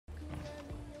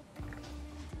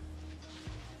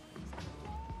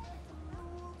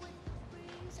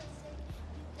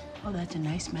Oh, that's a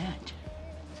nice match.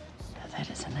 Now, that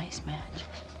is a nice match.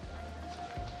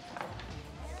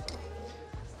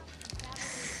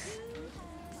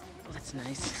 Oh, that's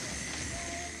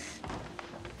nice.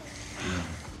 Oh,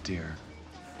 dear.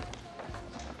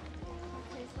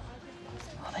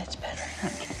 Oh, that's better.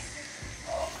 Okay.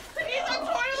 I need the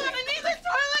toilet! I need the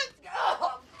toilet!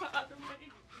 Oh, God,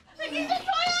 I need the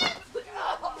toilet!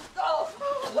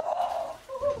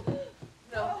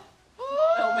 No.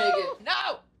 No, Megan.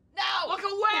 No! No! Look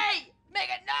away!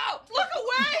 Megan, no! Look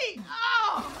away!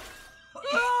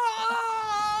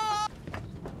 Oh!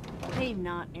 Hey,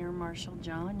 not Air Marshal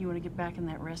John, you want to get back in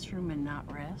that restroom and not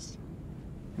rest?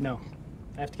 No.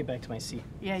 I have to get back to my seat.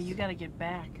 Yeah, you got to get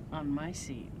back on my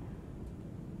seat.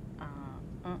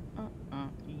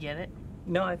 You get it?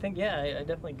 No, I think, yeah, I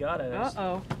definitely got it.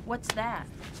 Uh-oh. What's that?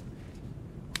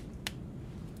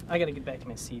 I gotta get back to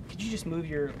my seat. Could you just move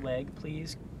your leg,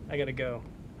 please? I gotta go.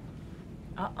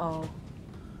 Uh-oh.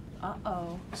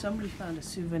 Uh-oh. Somebody found a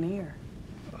souvenir.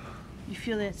 You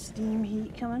feel that steam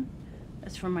heat coming?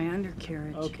 That's from my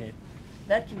undercarriage. Okay.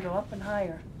 That can go up and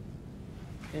higher.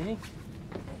 Okay.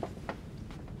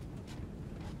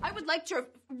 I would like to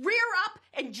rear up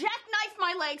and jackknife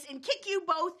my legs and kick you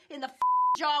both in the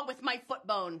jaw with my foot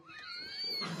bone.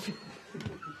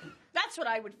 That's what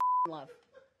I would love.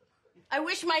 I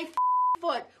wish my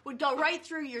foot would go right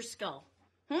through your skull.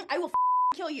 I will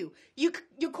kill you. You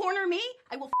corner me,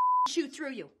 I will chew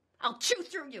through you. I'll chew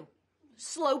through you.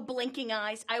 Slow blinking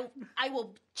eyes. I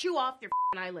will chew off your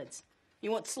eyelids.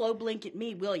 You won't slow blink at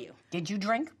me, will you? Did you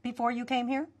drink before you came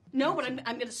here? No, but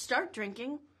I'm going to start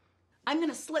drinking. I'm going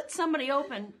to slit somebody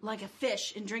open like a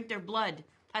fish and drink their blood.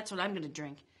 That's what I'm going to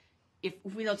drink. If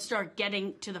we don't start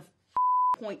getting to the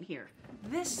point here.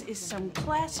 This is some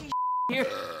classy here.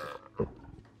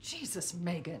 Jesus,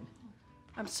 Megan.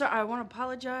 I'm sorry, I want to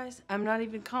apologize. I'm not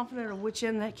even confident of which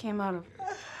end that came out of.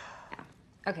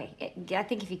 Okay, I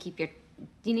think if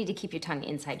you need to keep your tongue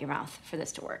inside your mouth for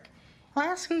this to work.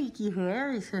 Last week you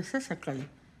very specifically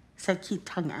said keep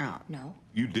tongue out. No.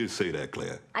 You did say that,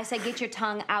 Claire. I said get your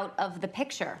tongue out of the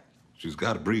picture. She's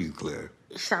got to breathe, Claire.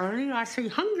 Shirley wants to be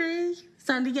hungry.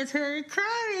 Sandy gets very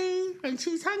crabby when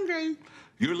she's hungry.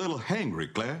 You're a little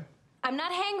hangry, Claire. I'm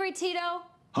not hangry, Tito.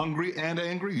 Hungry and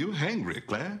angry? You're hangry,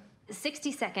 Claire.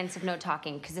 60 seconds of no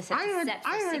talking, because this is set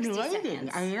for 60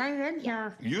 seconds. I heard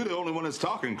here. You're the only one that's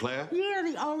talking, Claire. You're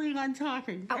the only one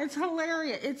talking. Oh. It's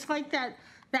hilarious. It's like that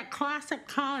classic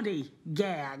comedy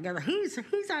gag. Who's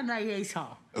on my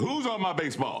baseball? Who's on my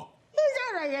baseball? Who's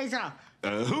on my baseball?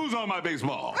 Who's on my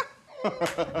baseball? I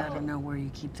gotta know where you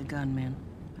keep the gun, man.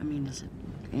 I mean, is it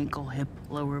ankle, hip,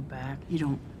 lower back? You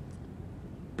don't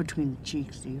between the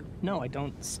cheeks, do you? No, I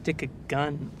don't stick a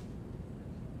gun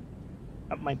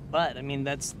up my butt. I mean,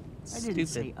 that's stupid. I didn't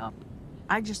say up.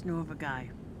 I just know of a guy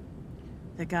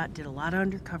that did a lot of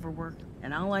undercover work,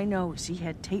 and all I know is he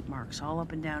had tape marks all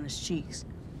up and down his cheeks.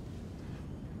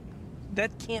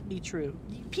 That can't be true.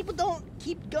 People don't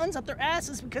keep guns up their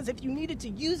asses because if you needed to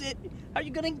use it, how are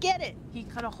you gonna get it? He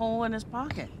cut a hole in his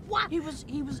pocket. What? He was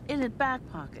in his back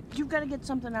pocket. You've got to get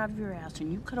something out of your ass,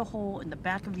 and you cut a hole in the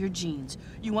back of your jeans.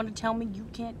 You want to tell me you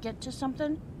can't get to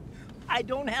something? I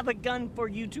don't have a gun for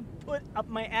you to put up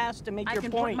my ass to make your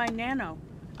point. I can put my nano.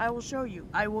 I will show you.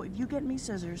 I will. If you get me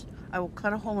scissors, I will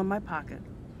cut a hole in my pocket,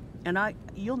 and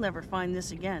you'll never find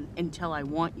this again until I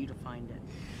want you to find it.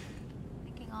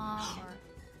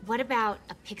 What about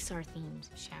a Pixar-themed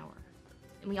shower?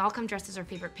 And we all come dressed as our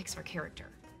favorite Pixar character.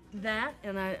 That,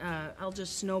 and I'll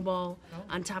just snowball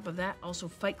on top of that. Also,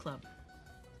 Fight Club.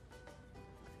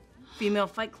 Female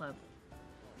Fight Club.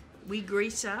 We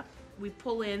grease up. We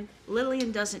pull in.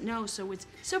 Lillian doesn't know, so it's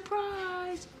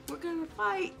surprise. We're gonna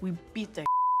fight. We beat the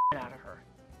out of her.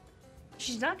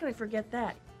 She's not gonna forget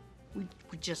that. We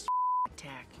just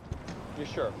attack. You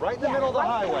sure? Right in the middle of the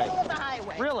highway. Right in the middle of the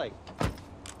highway. Really?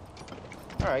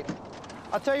 All right.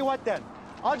 I'll tell you what then.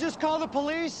 I'll just call the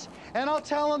police and I'll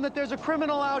tell them that there's a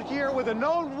criminal out here with a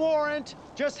known warrant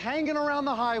just hanging around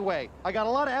the highway. I got a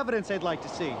lot of evidence they'd like to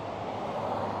see.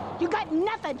 You got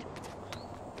nothing.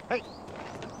 Hey,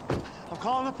 I'm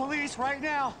calling the police right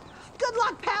now. Good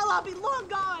luck, pal. I'll be long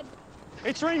gone.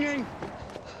 It's ringing.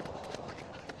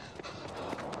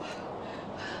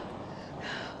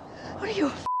 What are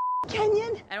you,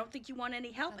 Kenyan? I don't think you want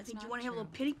any help. I think you want to have a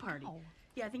little pity party.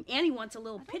 Yeah, I think Annie wants a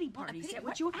little pity party. Is that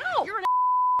what you want? Ow! You're an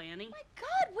Annie. Oh my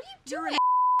God, what are you You're doing?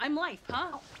 I'm life,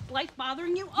 huh? Life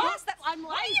bothering you? Yes, Oh, I'm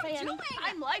life, what are you Annie. doing?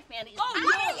 I'm life, Annie. Oh, I'm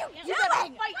what life. are you You doing? better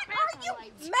fight What back, are you,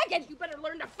 life. Megan? You better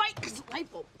learn to fight, because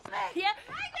life will. Yeah?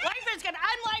 Life is gonna.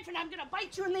 I'm life, and I'm gonna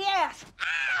bite you in the ass.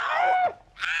 Ow!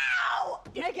 Ow!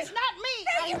 Megan, it's not me.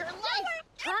 I'm your life.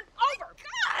 Turn over.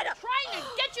 God!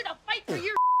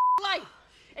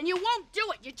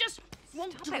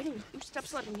 slapping. Stop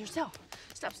slapping yourself.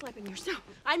 Stop slapping yourself.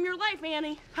 I'm your life,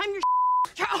 Annie. I'm your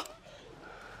oh.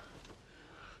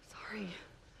 Sorry.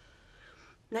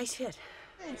 Nice hit.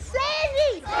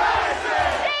 Sandy!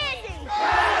 Sandy! Who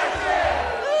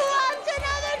wants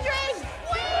another drink?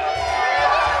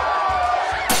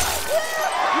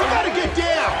 You gotta get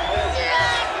down!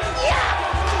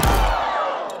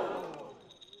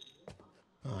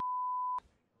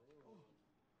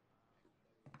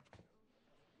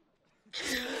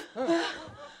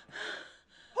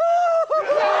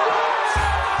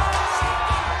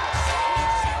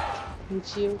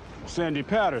 It's you. Sandy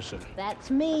Patterson. That's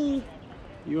me.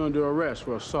 You're under arrest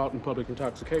for assault and public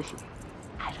intoxication.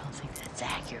 I don't think that's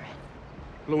accurate.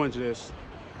 Blow into this.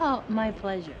 Oh, my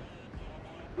pleasure.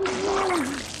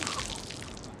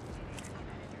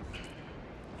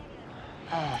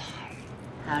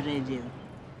 How'd I do?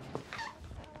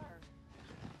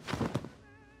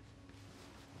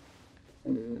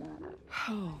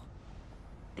 Oh.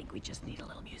 I think we just need a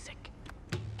little music.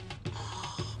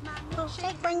 My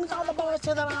milkshake brings all the boys to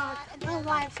the bar. Their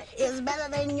life is better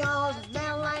than yours.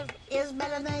 Their life is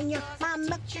better than yours. My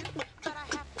milkshake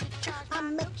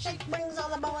brings all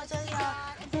the boys to the yard.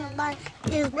 Their life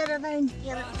is better than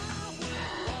yours.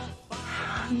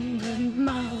 100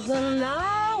 miles and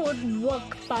I would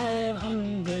walk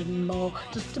 500 more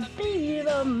just to be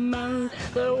the man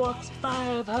that walks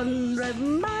 500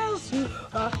 miles to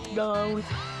a dawn.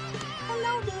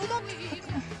 Hello, dude.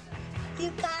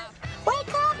 You got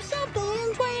wake up,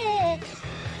 something's weird.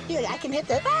 Dude, I can hit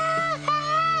the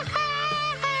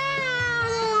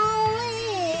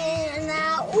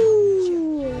now.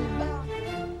 Ooh.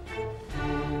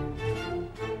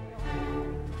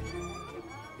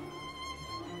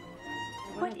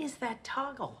 What is that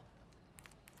toggle?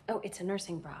 Oh, it's a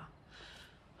nursing bra.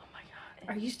 Oh my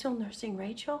God. Are you still nursing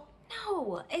Rachel?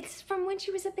 No, it's from when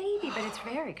she was a baby, but it's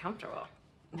very comfortable.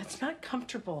 That's not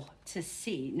comfortable to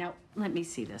see. Now, let me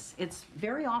see this. It's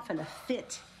very often a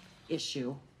fit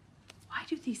issue. Why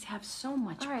do these have so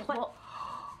much All right, play? well,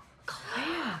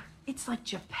 Claire, it's like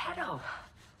Geppetto.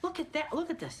 Look at that. Look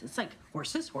at this. It's like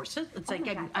horses, horses. It's oh like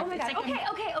my God. Oh my God.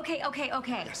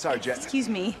 Okay. Sorry, Jet. Excuse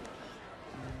me.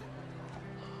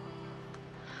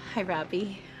 Hi,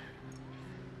 Robbie.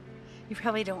 You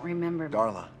probably don't remember me.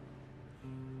 Darla.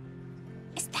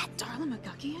 Is that Darla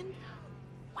McGuckian?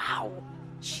 Wow,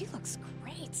 she looks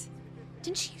great.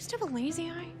 Didn't she used to have a lazy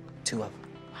eye? 2 of them.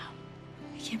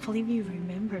 I can't believe you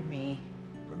remember me.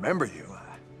 Remember you?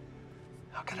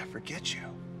 How could I forget you?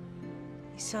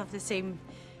 You still have the same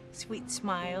sweet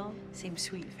smile, same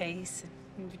sweet face,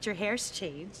 but your hair's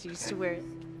changed. You used to wear it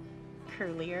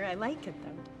curlier. I like it,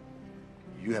 though.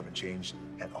 You haven't changed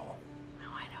at all.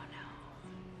 No, I don't know.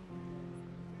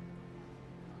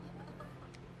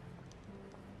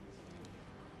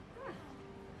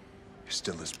 You're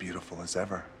still as beautiful as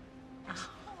ever.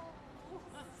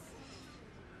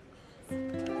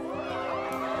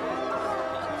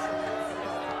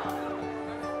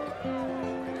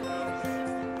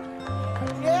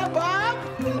 Yeah, Bob.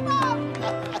 Yeah, Bob.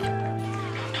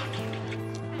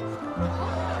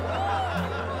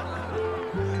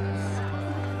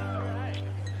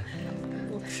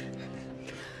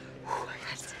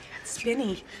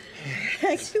 Spinny.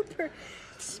 Super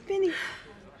spinny.